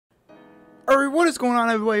Alright, what is going on,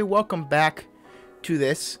 everybody? Welcome back to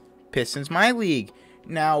this Pistons My League.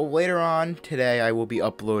 Now, later on today, I will be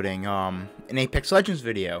uploading an Apex Legends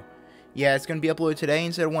video. Yeah, it's going to be uploaded today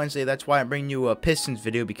instead of Wednesday. That's why I'm bringing you a Pistons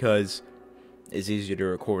video, because it's easier to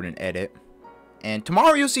record and edit. And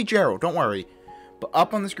tomorrow you'll see Gerald, don't worry. But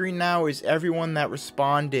up on the screen now is everyone that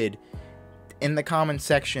responded in the comment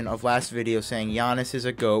section of last video saying Giannis is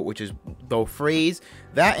a GOAT, which is the phrase.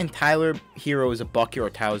 That and Tyler Hero is a bucket,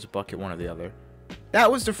 or Tyler's a bucket, one or the other.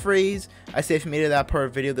 That was the phrase I say if you made it that part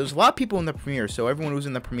of the video. There was a lot of people in the premiere, so everyone who's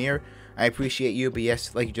in the premiere, I appreciate you. But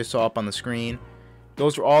yes, like you just saw up on the screen,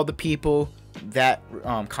 those were all the people that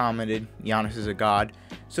commented Giannis is a god.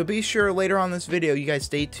 So be sure later on this video, you guys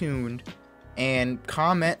stay tuned and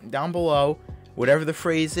comment down below whatever the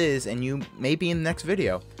phrase is, and you may be in the next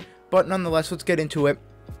video. But nonetheless, let's get into it.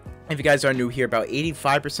 If you guys are new here, about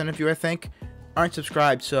 85% of you, I think, aren't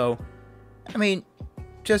subscribed. So, I mean,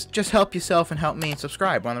 just help yourself and help me and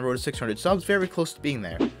subscribe. We're on the road to 600 subs, very close to being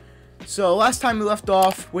there. So, last time we left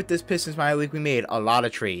off with this Pistons My League, we made a lot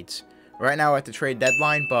of trades. Right now we're at the trade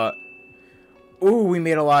deadline, but, ooh, we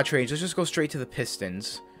made a lot of trades. Let's just go straight to the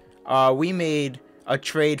Pistons. We made a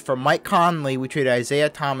trade for Mike Conley. We traded Isaiah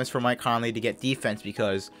Thomas for Mike Conley to get defense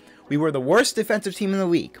because we were the worst defensive team in the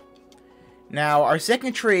league. Now, our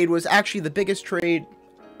second trade was actually the biggest trade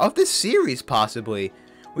of this series, possibly.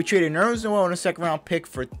 We traded Nerlens Noel in a second-round pick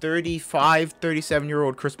for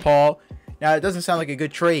 37-year-old Chris Paul. Now, it doesn't sound like a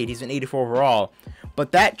good trade. He's an 84 overall.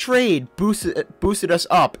 But that trade boosted us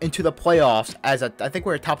up into the playoffs as I think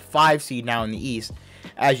we're a top 5 seed now in the East.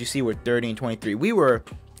 As you see, we're 30-23. We were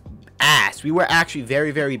ass. We were actually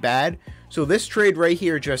very, very bad. So this trade right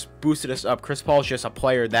here just boosted us up. Chris Paul's just a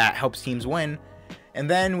player that helps teams win. And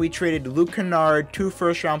then we traded Luke Kennard, 2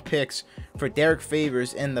 first-round picks for Derek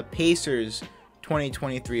Favors in the Pacers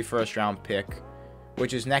 2023 first-round pick,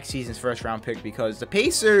 which is next season's first-round pick, because the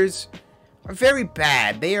Pacers are very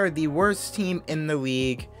bad. They are the worst team in the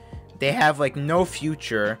league. They have, like, no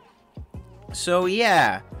future. So,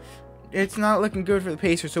 yeah, it's not looking good for the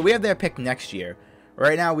Pacers. So we have their pick next year.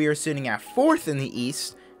 Right now, we are sitting at 4th in the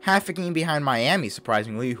East, half a game behind Miami,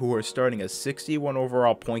 surprisingly, who are starting a 61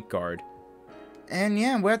 overall point guard. And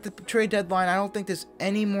yeah, we're at the trade deadline. I don't think there's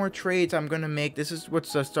any more trades I'm going to make. This is what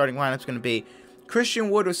the starting lineup's going to be. Christian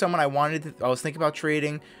Wood was someone I was thinking about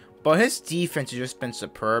trading, but his defense has just been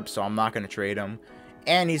superb, so I'm not going to trade him.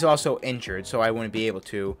 And he's also injured, so I wouldn't be able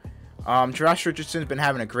to. Josh Richardson's been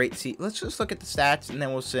having a great season. Let's just look at the stats, and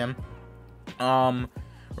then we'll see him.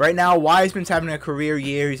 Right now, Wiseman's having a career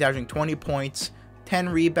year. He's averaging 20 points, 10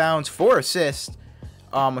 rebounds, 4 assists.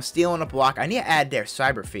 A steal and a block. I need to add their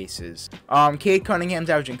cyber faces. Cade Cunningham's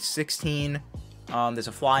averaging 16. There's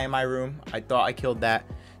a fly in my room. I thought I killed that.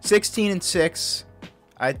 16 and 6.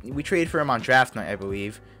 We traded for him on draft night, I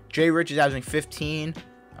believe. Jay Rich is averaging 15.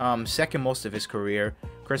 Second most of his career.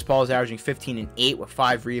 Chris Paul is averaging 15 and 8 with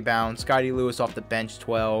 5 rebounds. Scotty Lewis off the bench,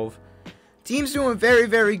 12. Team's doing very,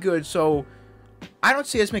 very good. So I don't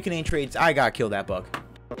see us making any trades. I gotta kill that bug.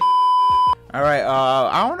 Alright,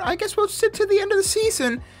 I guess we'll sit to the end of the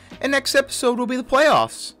season, and next episode will be the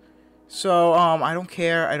playoffs. So, I don't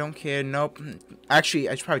care, nope. Actually,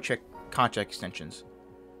 I should probably check contract extensions.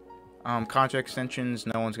 Contract extensions,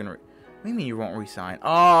 no one's gonna, what do you mean you won't resign?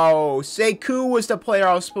 Oh, Sekou was the player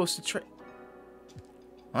I was supposed to trade.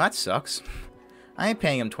 Well, that sucks. I ain't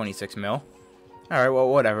paying him 26 mil. Alright, well,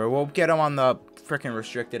 whatever. We'll get him on the freaking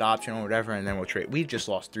restricted option or whatever, and then we'll trade. We've just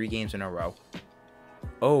lost 3 games in a row.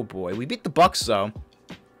 Oh boy, we beat the Bucks though.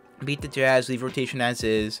 Beat the Jazz, leave rotation as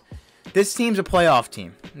is. This team's a playoff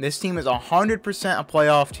team. This team is 100% a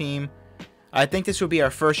playoff team. I think this will be our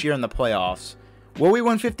first year in the playoffs. Will we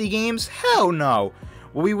win 50 games? Hell no.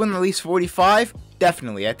 Will we win at least 45?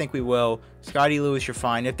 Definitely. I think we will. Scotty Lewis, you're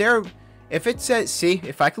fine. If it says, see,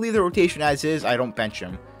 if I can leave the rotation as is, I don't bench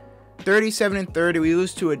him. 37 and 30. We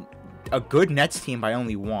lose to a good Nets team by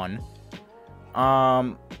only 1.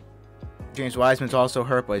 James Wiseman's also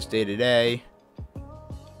hurt, but it's day-to-day.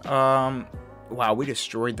 Wow, we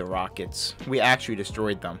destroyed the Rockets. We actually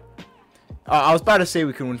destroyed them. I was about to say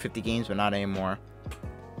we could win 50 games, but not anymore.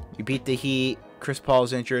 We beat the Heat. Chris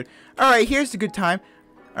Paul's injured. Alright, here's the good time.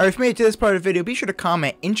 Alright, if you made it to this part of the video, be sure to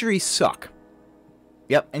comment, injuries suck.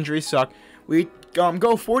 Yep, injuries suck. We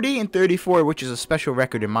go 40 and 34, which is a special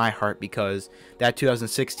record in my heart, because that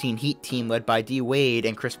 2016 Heat team led by D. Wade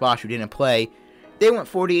and Chris Bosh, who didn't play, they went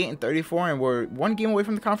 48 and 34 and were 1 game away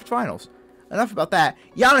from the conference finals. Enough about that.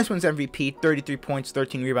 Giannis wins MVP, 33 points,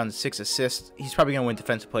 13 rebounds, 6 assists. He's probably going to win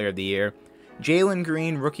Defensive Player of the Year. Jalen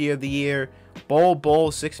Green, Rookie of the Year. Bol,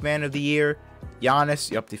 6th Man of the Year.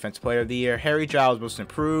 Giannis, Defensive Player of the Year. Harry Giles, Most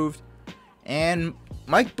Improved. And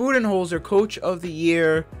Mike Budenholzer, Coach of the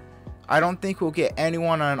Year. I don't think we'll get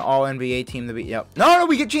anyone on an All-NBA team to be... Yep. No,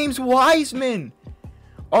 we get James Wiseman.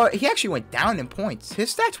 Oh, he actually went down in points.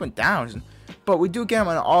 His stats went down. But we do get him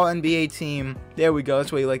on an All-NBA team. There we go.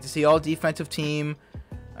 That's what you like to see. All-defensive team.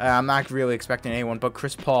 I'm not really expecting anyone but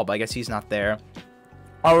Chris Paul, but I guess he's not there.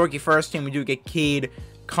 Our rookie first team, we do get Cade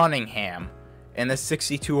Cunningham. And the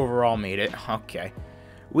 62 overall made it. Okay.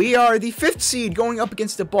 We are the 5th seed going up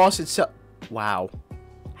against the Boston Celtics. Wow.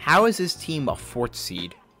 How is this team a 4th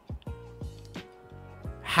seed?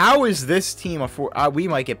 How is this team a 4th? We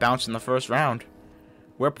might get bounced in the first round.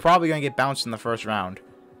 We're probably going to get bounced in the first round.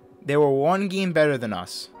 They were 1 game better than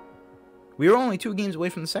us. We were only 2 games away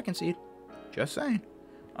from the 2nd seed. Just saying.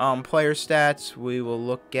 Player stats, we will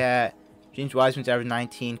look at James Wiseman's average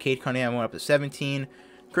 19. Cade Cunningham went up to 17.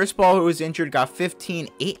 Chris Paul, who was injured, got 15.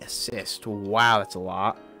 8 assists. Wow, that's a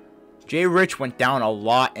lot. Jay Rich went down a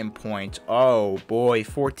lot in points. Oh, boy.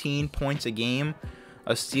 14 points a game.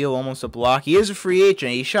 A steal, almost a block. He is a free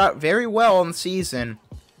agent. He shot very well in the season.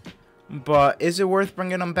 But is it worth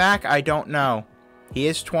bringing him back? I don't know. He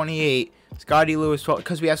is 28. Scotty Lewis, 12.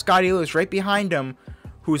 Because we have Scotty Lewis right behind him,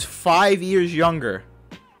 who's 5 years younger.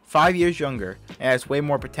 5 years younger. And has way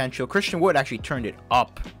more potential. Christian Wood actually turned it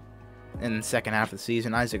up in the second half of the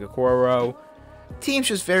season. Isaac Okoro. Team's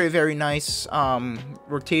just very, very nice.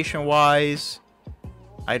 Rotation-wise,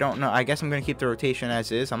 I don't know. I guess I'm going to keep the rotation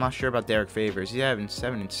as is. I'm not sure about Derek Favors. He's having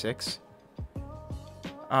 7 and 6.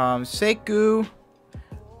 Sekou.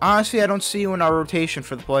 Honestly, I don't see you in our rotation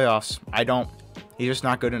for the playoffs. I don't. He's just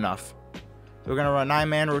not good enough. We're going to run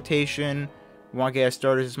 9-man rotation. We want to get our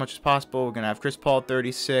starters as much as possible. We're going to have Chris Paul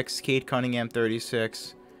 36. Cade Cunningham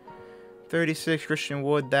 36. 36. Christian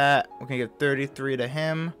Wood that. We're going to get 33 to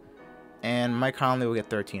him. And Mike Conley will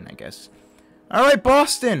get 13, I guess. Alright,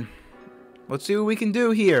 Boston. Let's see what we can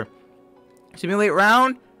do here. Simulate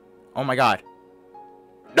round. Oh, my God.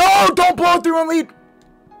 No! Don't blow a 3-1 lead!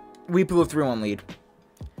 We blew a 3-1 lead.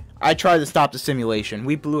 I tried to stop the simulation.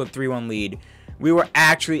 We blew a 3-1 lead. We were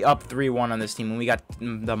actually up 3-1 on this team, and we got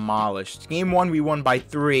demolished. Game 1, we won by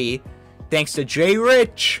 3, thanks to Jay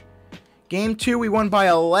Rich. Game 2, we won by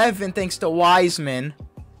 11, thanks to Wiseman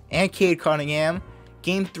and Cade Cunningham.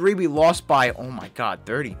 Game 3, we lost by, oh my God,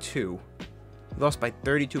 32. We lost by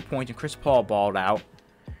 32 points, and Chris Paul balled out.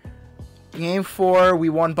 Game 4, we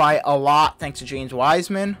won by a lot, thanks to James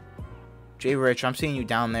Wiseman. Jay Rich, I'm seeing you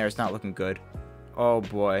down there. It's not looking good. Oh,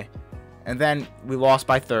 boy. And then we lost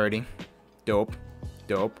by 30. Dope.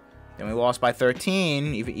 Dope. Then we lost by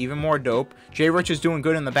 13. Even more dope. Jay Rich is doing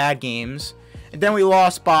good in the bad games. And then we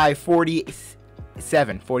lost by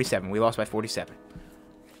 47. 47. We lost by 47.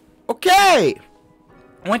 Okay!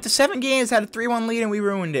 I went to 7 games, had a 3-1 lead, and we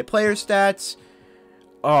ruined it. Player stats.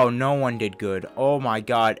 Oh, no one did good. Oh, my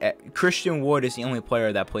God. Christian Wood is the only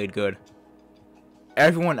player that played good.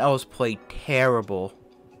 Everyone else played terrible.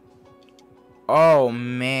 Oh,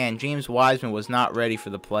 man. James Wiseman was not ready for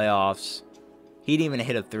the playoffs. He didn't even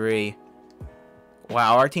hit a 3.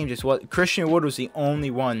 Wow, our team just was... Christian Wood was the only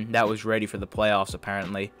one that was ready for the playoffs,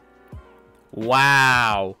 apparently.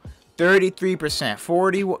 Wow. 33%.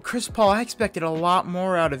 40... Chris Paul, I expected a lot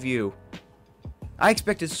more out of you. I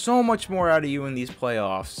expected so much more out of you in these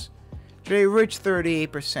playoffs. Jay Rich,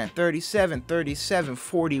 38%. 37, 37,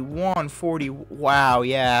 41, 40... Wow,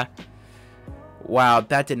 yeah. Wow,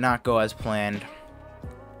 that did not go as planned.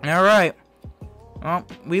 Alright. Well,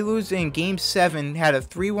 we lose in Game 7. Had a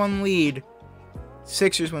 3-1 lead.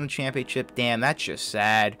 Sixers win the championship. Damn, that's just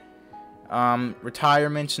sad.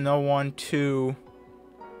 Retirements, no one too,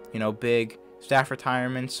 big. Staff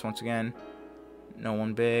retirements, once again, no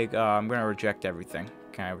one big. I'm going to reject everything.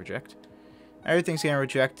 Can I reject? Everything's getting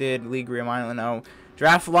rejected. League realignment, no.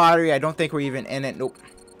 Draft lottery, I don't think we're even in it. Nope.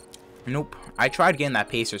 Nope. I tried getting that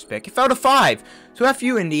Pacers pick. It fell to 5. So F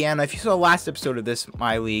you, Indiana. If you saw the last episode of this,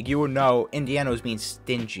 my league, you would know Indiana was being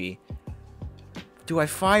stingy. Do I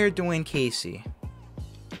fire Dwayne Casey?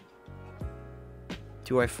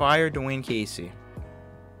 Do I fire Dwayne Casey?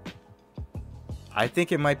 I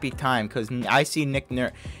think it might be time, because I see Nick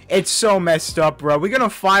Nurse. It's so messed up, bro. We're going to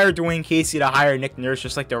fire Dwayne Casey to hire Nick Nurse,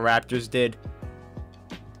 just like the Raptors did.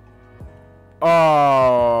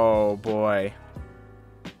 Oh, boy.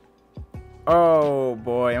 Oh,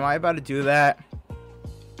 boy. Am I about to do that?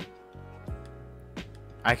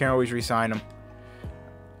 I can always re-sign him.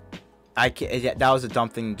 That was a dumb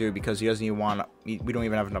thing to do, because he doesn't even want... We don't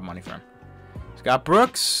even have enough money for him. Scott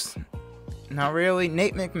Brooks. Not really.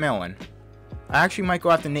 Nate McMillan. I actually might go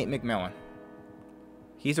after Nate McMillan.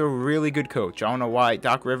 He's a really good coach. I don't know why.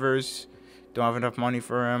 Doc Rivers. Don't have enough money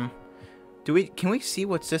for him. Can we see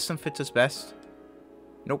what system fits us best?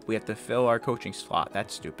 Nope, we have to fill our coaching slot.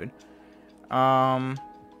 That's stupid. I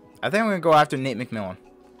think I'm going to go after Nate McMillan.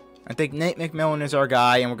 I think Nate McMillan is our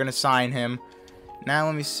guy, and we're going to sign him. Now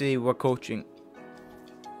let me see what coaching...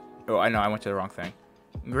 Oh, I know, I went to the wrong thing.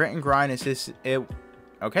 Grit and grind is this...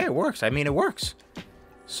 Okay, it works. I mean, it works.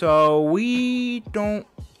 So, we don't...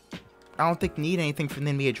 I don't think need anything from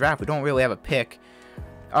the NBA draft. We don't really have a pick.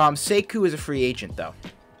 Sekou is a free agent, though.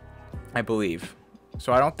 I believe.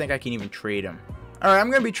 So, I don't think I can even trade him. Alright,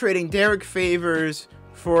 I'm going to be trading Derek Favors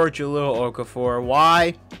for Jahlil Okafor.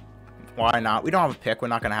 Why? Why not? We don't have a pick. We're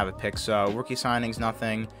not going to have a pick. So, rookie signings,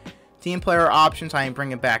 nothing. Team player options, I am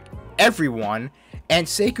bringing back everyone. And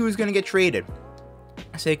Sekou is going to get traded.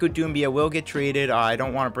 Sekou Doumbia will get traded. I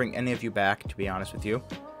don't want to bring any of you back, to be honest with you.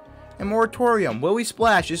 And moratorium. Will we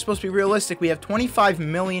splash? It's supposed to be realistic. We have $25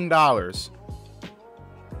 million.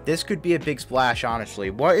 This could be a big splash, honestly.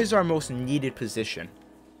 What is our most needed position?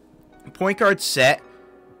 Point guard set.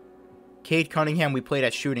 Cade Cunningham, we played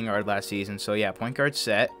at shooting guard last season. So, yeah, point guard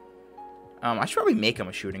set. I should probably make him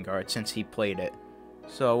a shooting guard since he played it.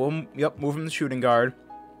 So, we'll, move him to shooting guard.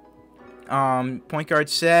 Point guard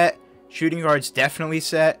set. Shooting guard's definitely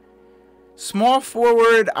set. Small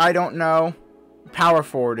forward, I don't know. Power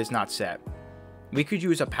forward is not set. We could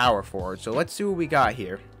use a power forward. So, let's see what we got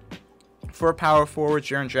here. For a power forward,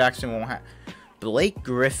 Jaren Jackson won't have... Blake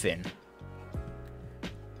Griffin.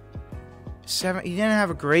 He didn't have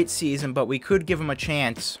a great season, but we could give him a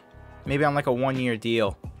chance. Maybe on like a one-year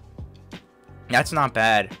deal. That's not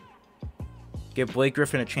bad. Give Blake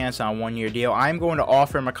Griffin a chance on a one-year deal. I'm going to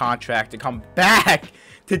offer him a contract to come back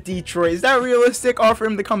to Detroit. Is that realistic? Offer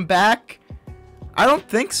him to come back? I don't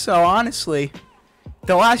think so, honestly.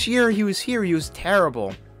 The last year he was here, he was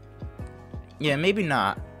terrible. Yeah, maybe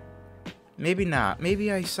not. Maybe not.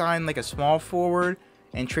 Maybe I sign like a small forward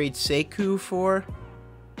and trade Sekou for...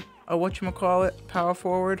 Oh, whatchamacallit? Power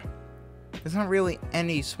forward? There's not really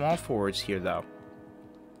any small forwards here, though.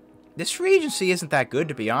 This free agency isn't that good,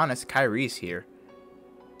 to be honest. Kyrie's here.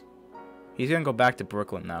 He's going to go back to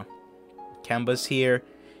Brooklyn, though. Kemba's here.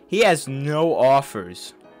 He has no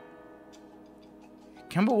offers.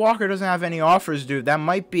 Kemba Walker doesn't have any offers, dude. That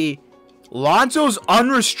might be... Lonzo's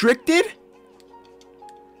unrestricted?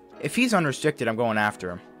 If he's unrestricted, I'm going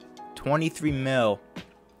after him. 23 mil.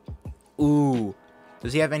 Ooh.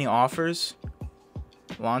 Does he have any offers?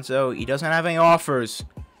 Lonzo, he doesn't have any offers.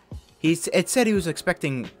 It said he was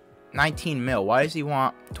expecting 19 mil. Why does he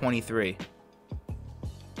want 23?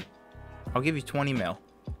 I'll give you 20 mil.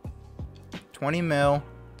 20 mil,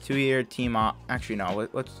 2-year team op. Actually, no.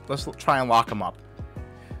 Let's try and lock him up.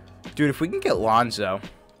 Dude, if we can get Lonzo,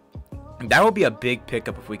 that would be a big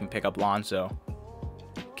pickup if we can pick up Lonzo.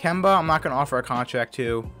 Kemba, I'm not going to offer a contract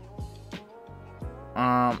to.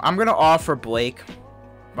 I'm going to offer Blake.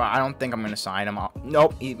 But I don't think I'm going to sign him up.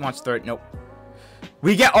 Nope, he wants 30. Nope.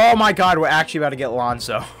 We get... Oh, my God. We're actually about to get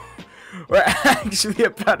Lonzo. We're actually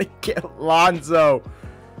about to get Lonzo.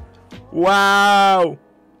 Wow.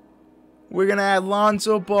 We're going to add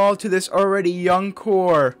Lonzo Ball to this already young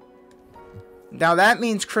core. Now, that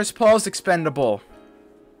means Chris Paul's expendable.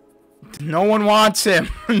 No one wants him.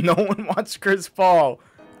 No one wants Chris Paul.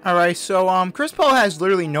 All right, so Chris Paul has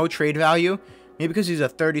literally no trade value. Maybe because he's a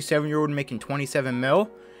 37-year-old making 27 mil.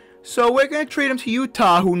 So we're going to trade him to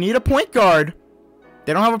Utah, who need a point guard.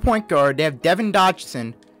 They don't have a point guard. They have Devin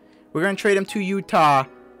Dodson. We're going to trade him to Utah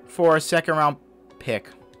for a second-round pick.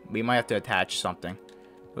 We might have to attach something.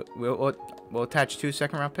 We'll attach 2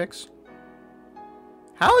 second-round picks.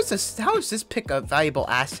 How is this pick a valuable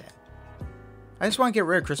asset? I just want to get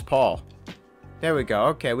rid of Chris Paul. There we go.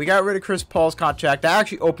 Okay, we got rid of Chris Paul's contract. That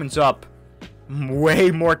actually opens up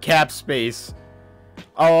way more cap space.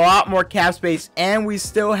 A lot more cap space. And we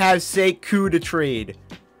still have Sekou to trade.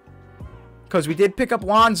 Because we did pick up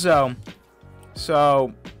Lonzo.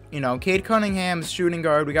 So, you know, Cade Cunningham's shooting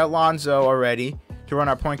guard. We got Lonzo already to run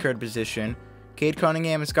our point guard position. Cade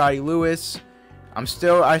Cunningham and Scotty Lewis. I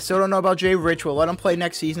still don't know about Jay Rich. We'll let him play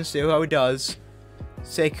next season, see how he does.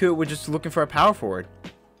 Sekou, we're just looking for a power forward.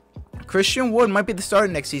 Christian Wood might be the starter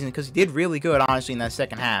next season because he did really good, honestly, in that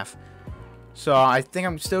second half. So I think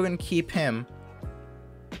I'm still going to keep him.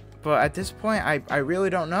 But at this point, I really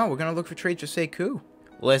don't know. We're going to look for trades for Sekou.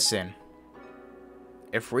 Listen,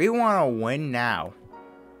 if we want to win now,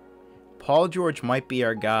 Paul George might be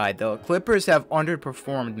our guy. The Clippers have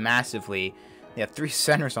underperformed massively. They have 3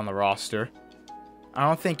 centers on the roster. I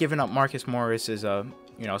don't think giving up Marcus Morris is a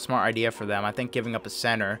smart idea for them. I think giving up a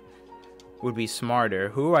center would be smarter.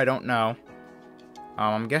 Who? I don't know.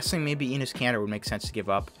 I'm guessing maybe Enes Kanter would make sense to give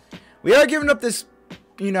up. We are giving up this,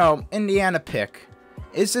 Indiana pick.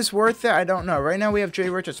 Is this worth it? I don't know. Right now we have Jay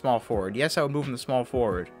Rich at small forward. Yes, I would move him to small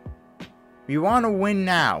forward. We want to win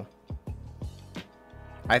now.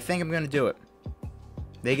 I think I'm going to do it.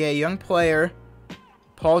 They get a young player.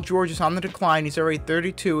 Paul George is on the decline. He's already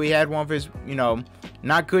 32. He had one of his, you know,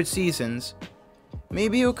 not good seasons.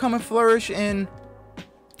 Maybe he'll come and flourish in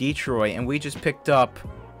Detroit. And we just picked up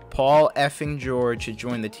Paul effing George to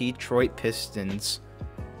join the Detroit Pistons.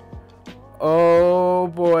 Oh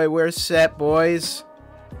boy, we're set, boys.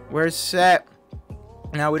 We're set.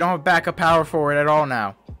 Now we don't have backup power forward at all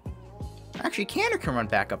now. Actually, Cantor can run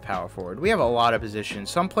backup power forward. We have a lot of positions.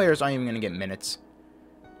 Some players aren't even going to get minutes.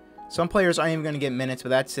 But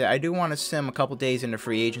that's it. I do want to sim a couple days into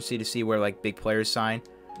free agency to see where, like, big players sign.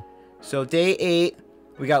 So, day 8,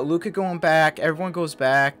 we got Luka going back. Everyone goes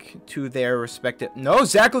back to their respective... No,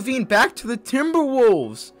 Zach LaVine back to the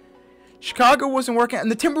Timberwolves. Chicago wasn't working, and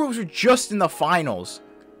the Timberwolves were just in the finals.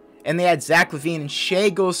 And they had Zach LaVine, and Shea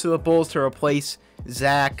goes to the Bulls to replace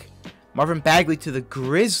Zach. Marvin Bagley to the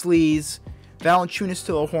Grizzlies. Valanciunas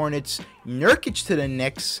to the Hornets. Nurkic to the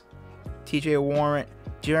Knicks. TJ Warren,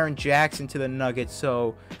 Jaren Jackson to the Nuggets.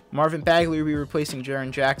 So Marvin Bagley will be replacing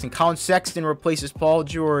Jaren Jackson. Colin Sexton replaces Paul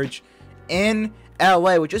George in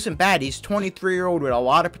LA, which isn't bad. He's 23-year-old with a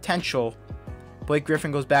lot of potential. Blake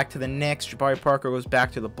Griffin goes back to the Knicks. Jabari Parker goes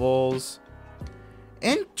back to the Bulls.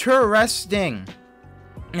 Interesting.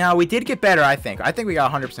 Now, we did get better, I think. I think we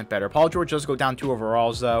got 100% better. Paul George does go down 2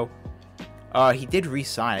 overalls, though. He did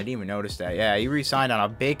re-sign. I didn't even notice that. Yeah, he re-signed on a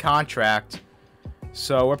big contract.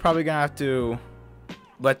 So, we're probably going to have to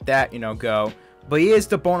let that, you know, go. But he is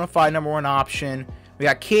the bona fide #1 option. We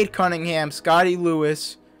got Cade Cunningham, Scotty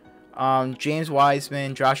Lewis, James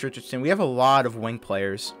Wiseman, Josh Richardson. We have a lot of wing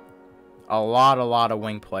players. A lot of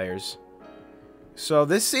wing players. So,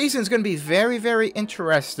 this season is going to be very, very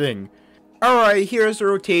interesting. Alright, here's the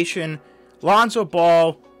rotation. Lonzo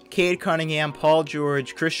Ball, Cade Cunningham, Paul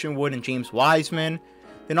George, Christian Wood, and James Wiseman.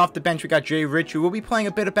 Then off the bench, we got Jay Rich, who will be playing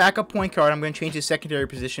a bit of backup point guard. I'm going to change his secondary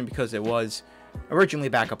position because it was originally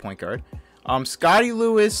backup point guard. Scotty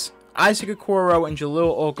Lewis, Isaac Okoro, and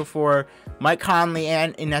Jahlil Okafor. Mike Conley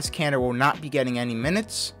and Enes Kanter will not be getting any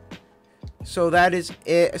minutes. So that is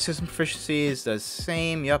it. Assistant proficiency is the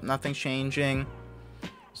same. Yep, nothing's changing.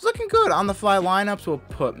 It's looking good. On the fly lineups, we'll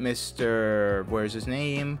put Mr. Where's his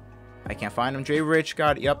name? I can't find him. Jay Rich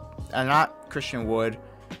got it. Yep. Not Christian Wood.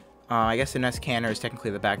 I guess Enes Kanter is technically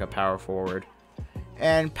the backup power forward.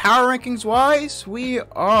 And power rankings wise, we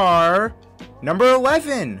are number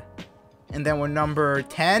 11. And then we're number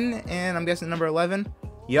 10. And I'm guessing number 11.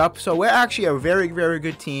 Yup. So we're actually a very, very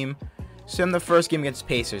good team. Sim the first game against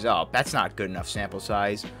Pacers. Oh, that's not good enough sample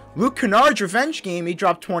size. Luke Kennard's revenge game. He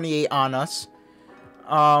dropped 28 on us.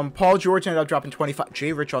 Paul George ended up dropping 25.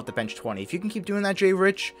 Jay Rich off the bench 20. If you can keep doing that, Jay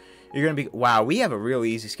Rich, you're going to be... Wow, we have a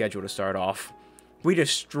really easy schedule to start off. We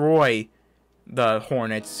destroy the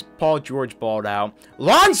Hornets. Paul George balled out.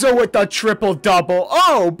 Lonzo with the triple-double.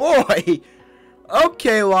 Oh, boy.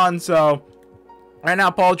 Okay, Lonzo. Right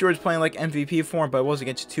now, Paul George playing like MVP form, but it was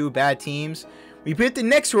against 2 bad teams. We beat the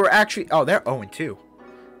Knicks, who are actually... Oh, they're 0-2.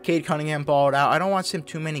 Cade Cunningham balled out. I don't want to sim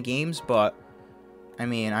too many games, but... I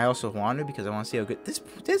mean, I also want to because I want to see how good...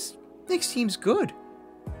 This Knicks team's good.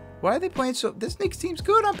 Why are they playing so... This Knicks team's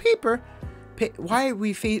good on paper. Why are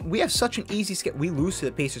we... We have such an easy schedule. We lose to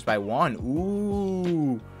the Pacers by 1.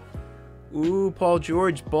 Ooh. Ooh, Paul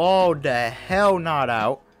George balled the hell not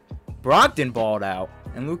out. Brogdon balled out.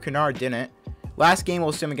 And Luke Kennard didn't. Last game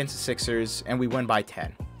we'll sim against the Sixers. And we win by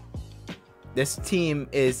 10. This team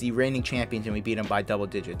is the reigning champions. And we beat them by double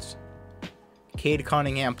digits. Cade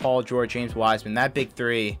Cunningham, Paul George, James Wiseman. That big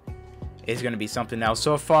 3 is going to be something now.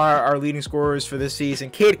 So far, our leading scorers for this season.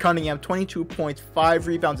 Cade Cunningham, 22 points, 5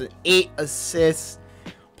 rebounds, and 8 assists.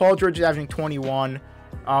 Paul George is averaging 21.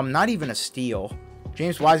 Not even a steal.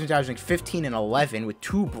 James Wiseman is averaging 15 and 11 with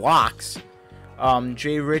 2 blocks.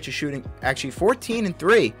 Jay Rich is shooting actually 14 and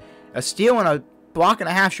 3. A steal and a block and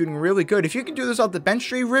a half, shooting really good. If you can do this off the bench,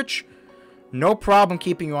 Jay Rich, no problem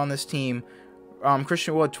keeping you on this team.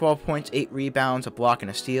 Christian Wood, 12 points, 8 rebounds, a block, and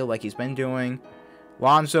a steal like he's been doing.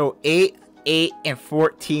 Lonzo, 8, 8, and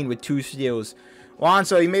 14 with 2 steals.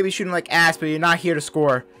 Lonzo, you may be shooting like ass, but you're not here to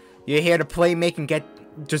score. You're here to play, make, and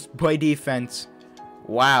just play defense.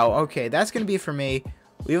 Wow, okay, that's going to be it for me.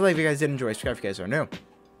 Leave a like if you guys did enjoy. Subscribe if you guys are new.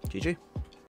 GG.